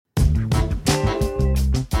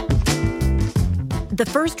The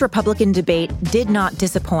first Republican debate did not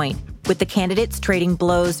disappoint, with the candidates trading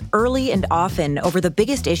blows early and often over the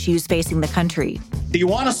biggest issues facing the country. Do you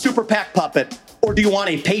want a super PAC puppet, or do you want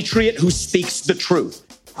a patriot who speaks the truth?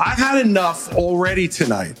 I've had enough already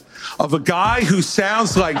tonight of a guy who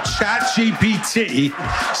sounds like ChatGPT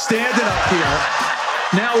standing up here.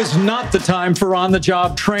 Now is not the time for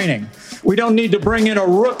on-the-job training. We don't need to bring in a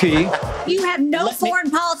rookie. You have no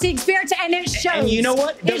foreign policy experience, and it shows. And you know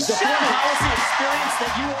what? It shows. Foreign policy experience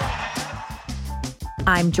that you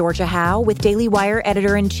I'm Georgia Howe with Daily Wire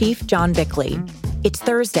editor-in-chief John Bickley. It's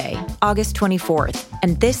Thursday, August 24th,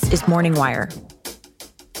 and this is Morning Wire.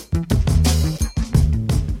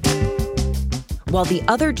 While the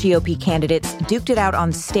other GOP candidates duked it out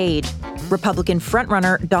on stage, Republican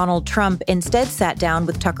frontrunner Donald Trump instead sat down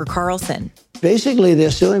with Tucker Carlson. Basically,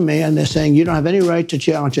 they're suing me and they're saying you don't have any right to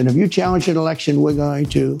challenge it. If you challenge an election, we're going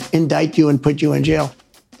to indict you and put you in jail.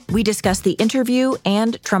 We discussed the interview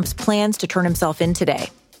and Trump's plans to turn himself in today.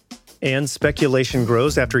 And speculation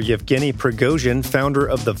grows after Yevgeny Prigozhin, founder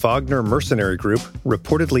of the Wagner mercenary group,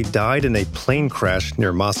 reportedly died in a plane crash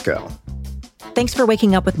near Moscow. Thanks for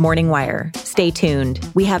waking up with Morning Wire. Stay tuned.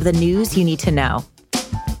 We have the news you need to know.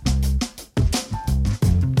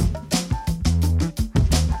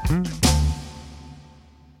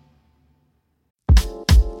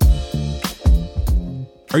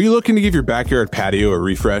 Are you looking to give your backyard patio a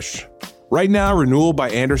refresh? Right now, Renewal by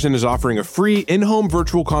Andersen is offering a free in-home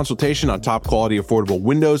virtual consultation on top quality affordable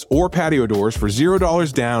windows or patio doors for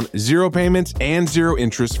 $0 down, 0 payments, and 0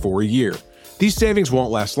 interest for a year. These savings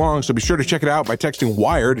won't last long, so be sure to check it out by texting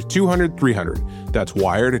WIRE to 200-300. That's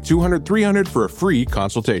WIRE to 200-300 for a free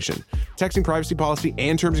consultation. Texting privacy policy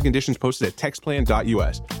and terms and conditions posted at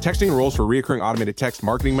textplan.us. Texting enrolls for recurring automated text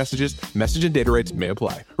marketing messages. Message and data rates may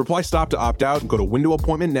apply. Reply STOP to opt out and go to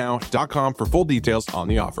windowappointmentnow.com for full details on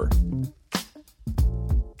the offer.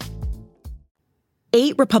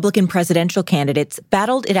 8 Republican presidential candidates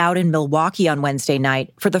battled it out in Milwaukee on Wednesday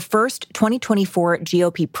night for the first 2024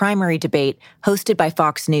 GOP primary debate hosted by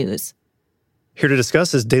Fox News. Here to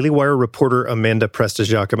discuss is Daily Wire reporter Amanda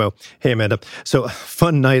Prestigiacomo. Hey, Amanda. So,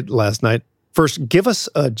 fun night last night. First, give us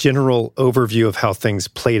a general overview of how things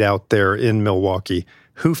played out there in Milwaukee.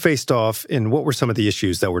 Who faced off, and what were some of the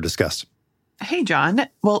issues that were discussed? Hey, John.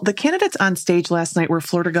 Well, the candidates on stage last night were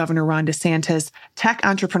Florida Governor Ron DeSantis, tech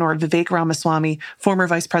entrepreneur Vivek Ramaswamy, former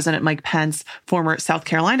Vice President Mike Pence, former South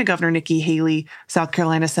Carolina Governor Nikki Haley, South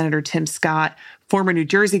Carolina Senator Tim Scott, former New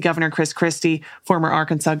Jersey Governor Chris Christie, former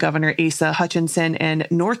Arkansas Governor Asa Hutchinson, and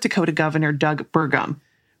North Dakota Governor Doug Burgum.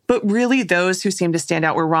 But really, those who seemed to stand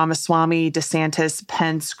out were Ramaswamy, DeSantis,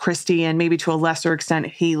 Pence, Christie, and maybe to a lesser extent,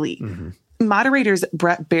 Haley. Mm-hmm. Moderators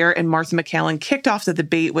Brett Baer and Martha McCallum kicked off the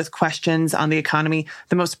debate with questions on the economy,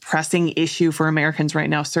 the most pressing issue for Americans right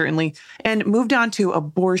now, certainly, and moved on to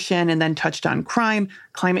abortion and then touched on crime,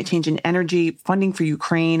 climate change and energy, funding for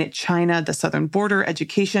Ukraine, China, the southern border,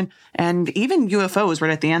 education, and even UFOs right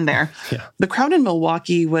at the end there. Yeah. The crowd in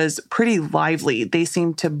Milwaukee was pretty lively. They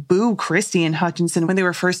seemed to boo Christie and Hutchinson when they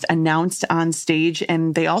were first announced on stage,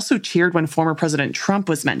 and they also cheered when former President Trump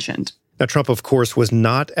was mentioned. Now, Trump, of course, was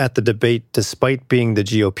not at the debate despite being the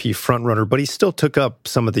GOP frontrunner, but he still took up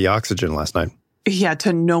some of the oxygen last night. Yeah,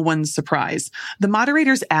 to no one's surprise. The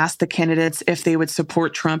moderators asked the candidates if they would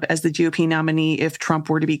support Trump as the GOP nominee if Trump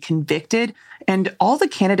were to be convicted, and all the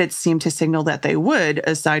candidates seemed to signal that they would,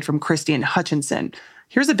 aside from Christie and Hutchinson.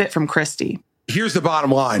 Here's a bit from Christie. Here's the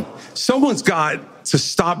bottom line. Someone's got to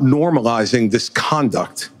stop normalizing this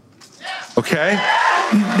conduct, okay?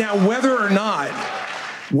 Now, whether or not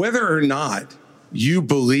you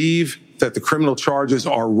believe that the criminal charges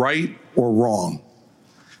are right or wrong,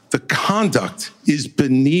 the conduct is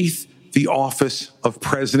beneath the office of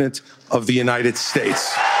President of the United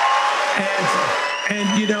States.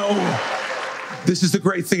 And you know, this is the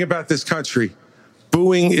great thing about this country.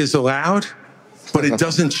 Booing is allowed, but it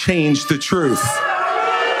doesn't change the truth.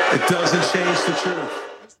 It doesn't change the truth.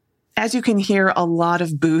 As you can hear, a lot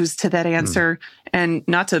of boos to that answer. And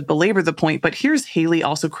not to belabor the point, but here's Haley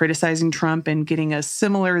also criticizing Trump and getting a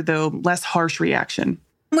similar, though less harsh reaction.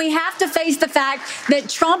 We have to face the fact that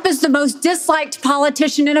Trump is the most disliked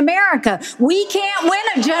politician in America. We can't win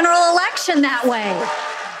a general election that way.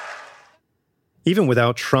 Even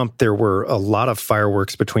without Trump, there were a lot of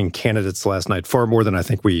fireworks between candidates last night, far more than I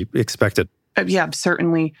think we expected. Yeah,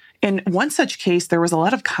 certainly. In one such case, there was a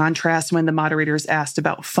lot of contrast when the moderators asked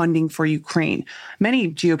about funding for Ukraine. Many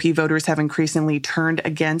GOP voters have increasingly turned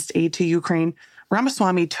against aid to Ukraine.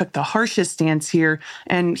 Ramaswamy took the harshest stance here,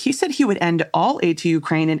 and he said he would end all aid to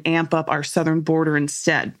Ukraine and amp up our southern border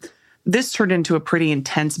instead. This turned into a pretty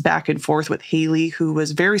intense back and forth with Haley, who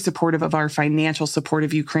was very supportive of our financial support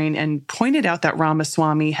of Ukraine and pointed out that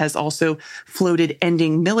Ramaswamy has also floated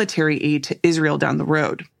ending military aid to Israel down the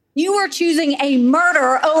road. You are choosing a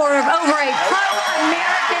murder over a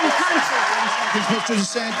pro-American country. Mr.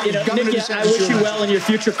 DeSantis, Nikki, I wish you well in your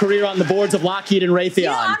future career on the boards of Lockheed and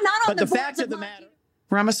Raytheon. I'm not on the fact of the matter.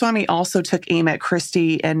 Ramaswamy also took aim at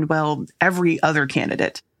Christie and, well, every other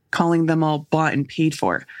candidate, calling them all bought and paid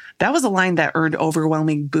for. That was a line that earned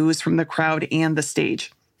overwhelming boos from the crowd and the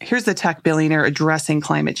stage. Here's the tech billionaire addressing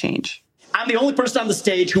climate change. I'm the only person on the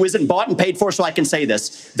stage who isn't bought and paid for, so I can say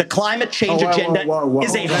this. The climate change agenda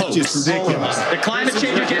is a hoax. The climate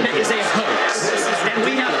change agenda is a hoax. And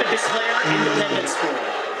we have to declare independence for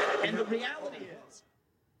it. And the reality is...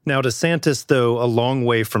 Now, DeSantis, though, a long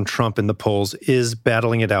way from Trump in the polls, is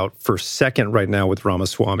battling it out for second right now with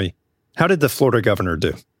Ramaswamy. How did the Florida governor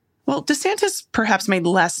do? Well, DeSantis perhaps made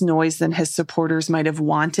less noise than his supporters might have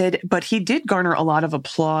wanted, but he did garner a lot of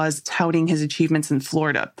applause touting his achievements in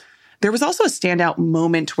Florida. There was also a standout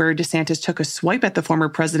moment where DeSantis took a swipe at the former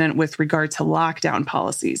president with regard to lockdown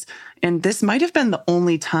policies. And this might have been the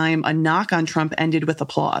only time a knock on Trump ended with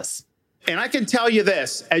applause. And I can tell you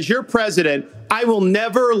this, as your president, I will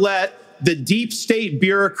never let the deep state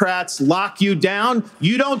bureaucrats lock you down.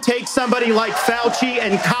 You don't take somebody like Fauci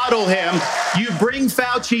and coddle him. You bring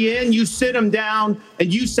Fauci in, you sit him down,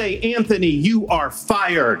 and you say, Anthony, you are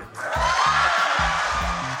fired.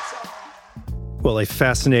 Well, a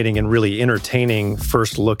fascinating and really entertaining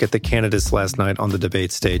first look at the candidates last night on the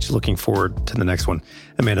debate stage. Looking forward to the next one.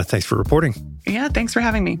 Amanda, thanks for reporting. Yeah, thanks for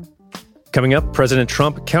having me. Coming up, President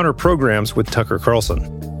Trump counter-programs with Tucker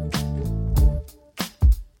Carlson.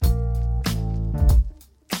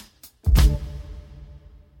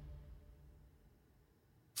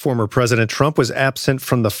 Former President Trump was absent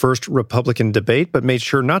from the first Republican debate, but made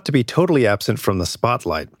sure not to be totally absent from the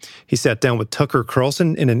spotlight. He sat down with Tucker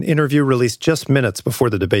Carlson in an interview released just minutes before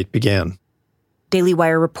the debate began. Daily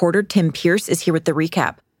Wire reporter Tim Pierce is here with the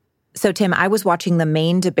recap. So, Tim, I was watching the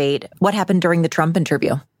main debate. What happened during the Trump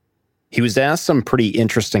interview? He was asked some pretty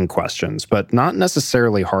interesting questions, but not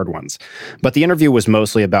necessarily hard ones. But the interview was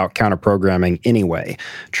mostly about counter-programming anyway.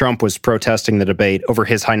 Trump was protesting the debate over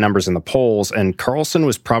his high numbers in the polls, and Carlson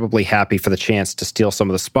was probably happy for the chance to steal some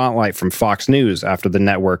of the spotlight from Fox News after the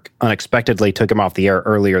network unexpectedly took him off the air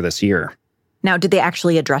earlier this year. Now, did they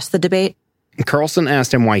actually address the debate? Carlson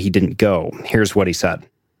asked him why he didn't go. Here's what he said.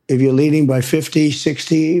 If you're leading by 50,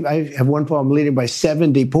 60, I have one problem leading by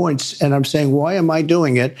 70 points, and I'm saying, why am I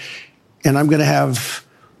doing it? And I'm going to have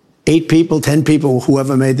 8 people, 10 people,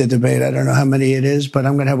 whoever made the debate. I don't know how many it is, but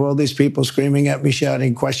I'm going to have all these people screaming at me,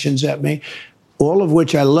 shouting questions at me, all of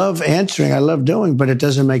which I love answering, I love doing, but it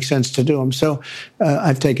doesn't make sense to do them. So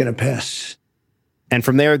I've taken a pass. And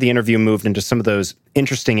from there, the interview moved into some of those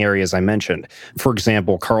interesting areas I mentioned. For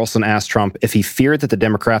example, Carlson asked Trump if he feared that the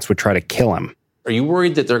Democrats would try to kill him. Are you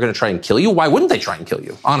worried that they're going to try and kill you? Why wouldn't they try and kill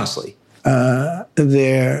you, honestly?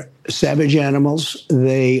 They're savage animals.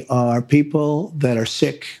 They are people that are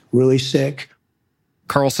sick, really sick.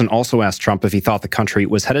 Carlson also asked Trump if he thought the country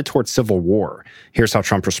was headed towards civil war. Here's how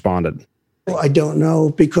Trump responded. Well, I don't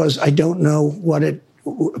know, because I don't know what it,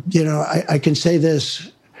 I can say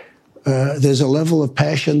this. There's a level of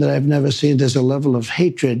passion that I've never seen. There's a level of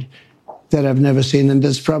hatred that I've never seen, and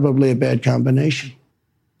that's probably a bad combination.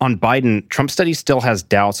 On Biden, Trump said he still has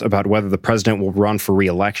doubts about whether the president will run for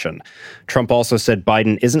re-election. Trump also said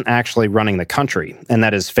Biden isn't actually running the country and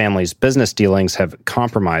that his family's business dealings have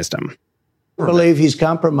compromised him. I believe he's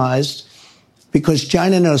compromised because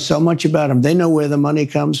China knows so much about him. They know where the money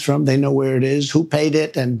comes from. They know where it is, who paid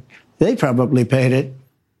it, and they probably paid it.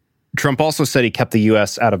 Trump also said he kept the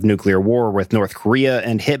U.S. out of nuclear war with North Korea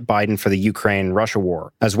and hit Biden for the Ukraine-Russia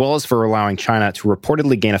war, as well as for allowing China to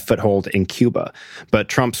reportedly gain a foothold in Cuba. But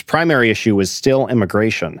Trump's primary issue was still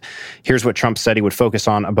immigration. Here's what Trump said he would focus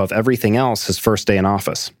on above everything else his first day in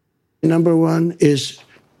office. Number one is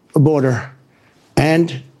a border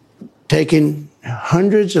and taking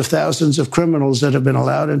hundreds of thousands of criminals that have been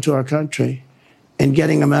allowed into our country and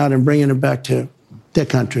getting them out and bringing them back to their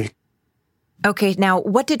country. Okay, now,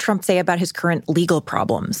 what did Trump say about his current legal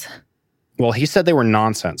problems? Well, he said they were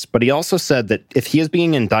nonsense, but he also said that if he is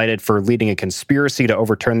being indicted for leading a conspiracy to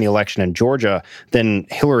overturn the election in Georgia, then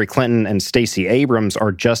Hillary Clinton and Stacey Abrams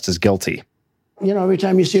are just as guilty. You know, every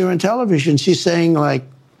time you see her on television, she's saying, like,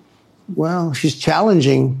 well, she's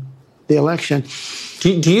challenging the election.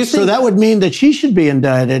 Do you think... So that would mean that she should be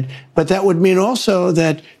indicted, but that would mean also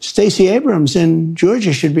that Stacey Abrams in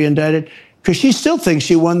Georgia should be indicted, because she still thinks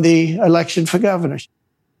she won the election for governor.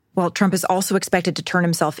 Well, Trump is also expected to turn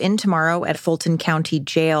himself in tomorrow at Fulton County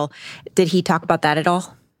Jail. Did he talk about that at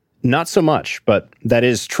all? Not so much, but that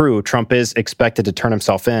is true. Trump is expected to turn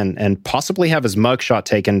himself in and possibly have his mugshot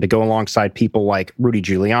taken to go alongside people like Rudy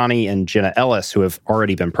Giuliani and Jenna Ellis, who have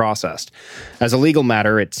already been processed. As a legal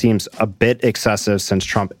matter, it seems a bit excessive since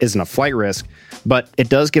Trump isn't a flight risk, but it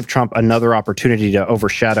does give Trump another opportunity to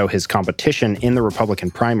overshadow his competition in the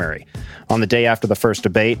Republican primary. On the day after the first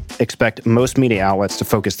debate, expect most media outlets to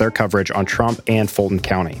focus their coverage on Trump and Fulton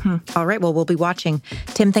County. All right, well, we'll be watching.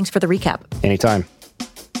 Tim, thanks for the recap. Anytime.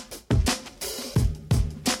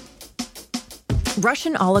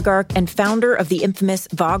 Russian oligarch and founder of the infamous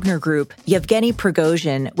Wagner Group, Yevgeny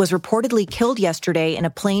Prigozhin, was reportedly killed yesterday in a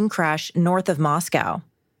plane crash north of Moscow.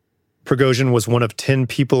 Prigozhin was one of 10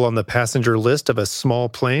 people on the passenger list of a small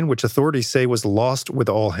plane, which authorities say was lost with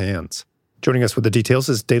all hands. Joining us with the details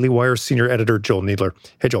is Daily Wire senior editor Joel Needler.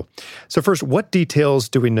 Hey, Joel. So first, what details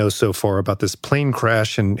do we know so far about this plane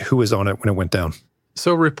crash and who was on it when it went down?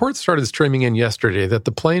 So reports started streaming in yesterday that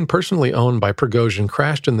the plane personally owned by Prigozhin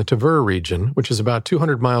crashed in the Tver region, which is about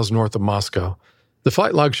 200 miles north of Moscow. The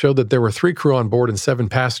flight log showed that there were 3 crew on board and 7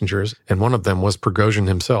 passengers, and one of them was Prigozhin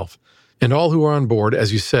himself. And all who were on board,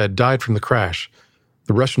 as you said, died from the crash.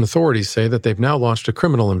 The Russian authorities say that they've now launched a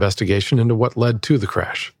criminal investigation into what led to the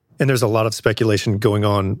crash. And there's a lot of speculation going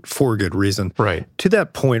on for good reason. Right. To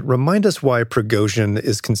that point, remind us why Prigozhin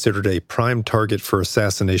is considered a prime target for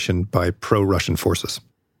assassination by pro-Russian forces.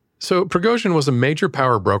 So Prigozhin was a major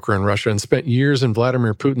power broker in Russia and spent years in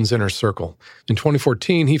Vladimir Putin's inner circle. In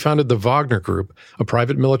 2014, he founded the Wagner Group, a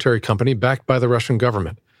private military company backed by the Russian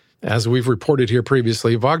government. As we've reported here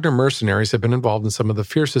previously, Wagner mercenaries have been involved in some of the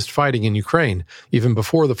fiercest fighting in Ukraine, even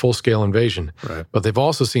before the full-scale invasion. Right. But they've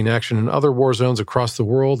also seen action in other war zones across the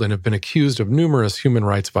world and have been accused of numerous human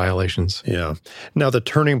rights violations. Yeah. Now, the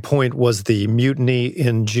turning point was the mutiny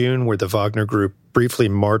in June, where the Wagner Group briefly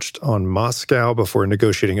marched on Moscow before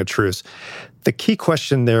negotiating a truce. The key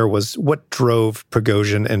question there was what drove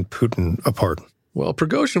Prigozhin and Putin apart? Well,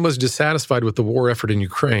 Prigozhin was dissatisfied with the war effort in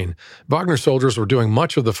Ukraine. Wagner soldiers were doing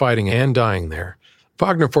much of the fighting and dying there.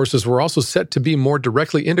 Wagner forces were also set to be more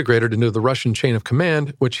directly integrated into the Russian chain of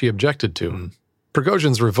command, which he objected to.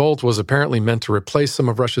 Prigozhin's revolt was apparently meant to replace some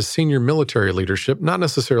of Russia's senior military leadership, not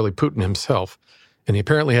necessarily Putin himself, and he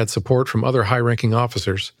apparently had support from other high-ranking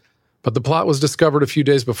officers. But the plot was discovered a few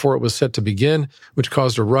days before it was set to begin, which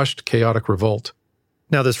caused a rushed, chaotic revolt.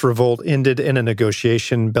 Now, this revolt ended in a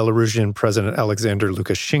negotiation. Belarusian President Alexander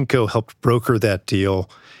Lukashenko helped broker that deal.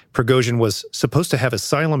 Prigozhin was supposed to have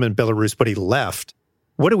asylum in Belarus, but he left.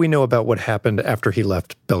 What do we know about what happened after he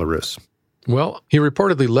left Belarus? Well, he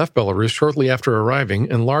reportedly left Belarus shortly after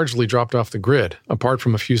arriving and largely dropped off the grid, apart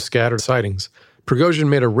from a few scattered sightings. Prigozhin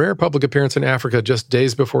made a rare public appearance in Africa just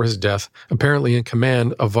days before his death, apparently in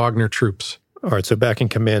command of Wagner troops. All right, so back in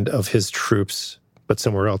command of his troops, but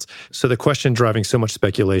somewhere else. So the question driving so much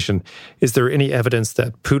speculation, is there any evidence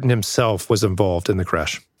that Putin himself was involved in the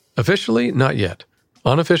crash? Officially, not yet.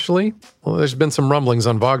 Unofficially, well, there's been some rumblings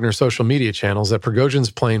on Wagner's social media channels that Prigozhin's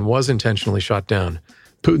plane was intentionally shot down.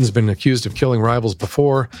 Putin's been accused of killing rivals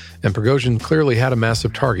before, and Prigozhin clearly had a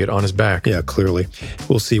massive target on his back. Yeah, clearly.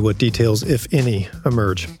 We'll see what details, if any,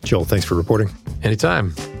 emerge. Joel, thanks for reporting.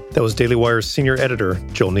 Anytime. That was Daily Wire's senior editor,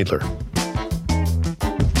 Joel Needler.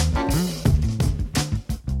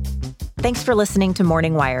 Thanks for listening to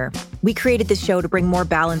Morning Wire. We created this show to bring more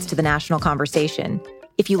balance to the national conversation.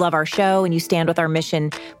 If you love our show and you stand with our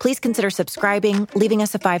mission, please consider subscribing, leaving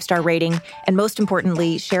us a 5-star rating, and most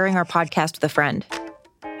importantly, sharing our podcast with a friend.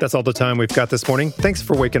 That's all the time we've got this morning. Thanks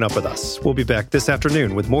for waking up with us. We'll be back this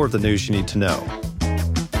afternoon with more of the news you need to know.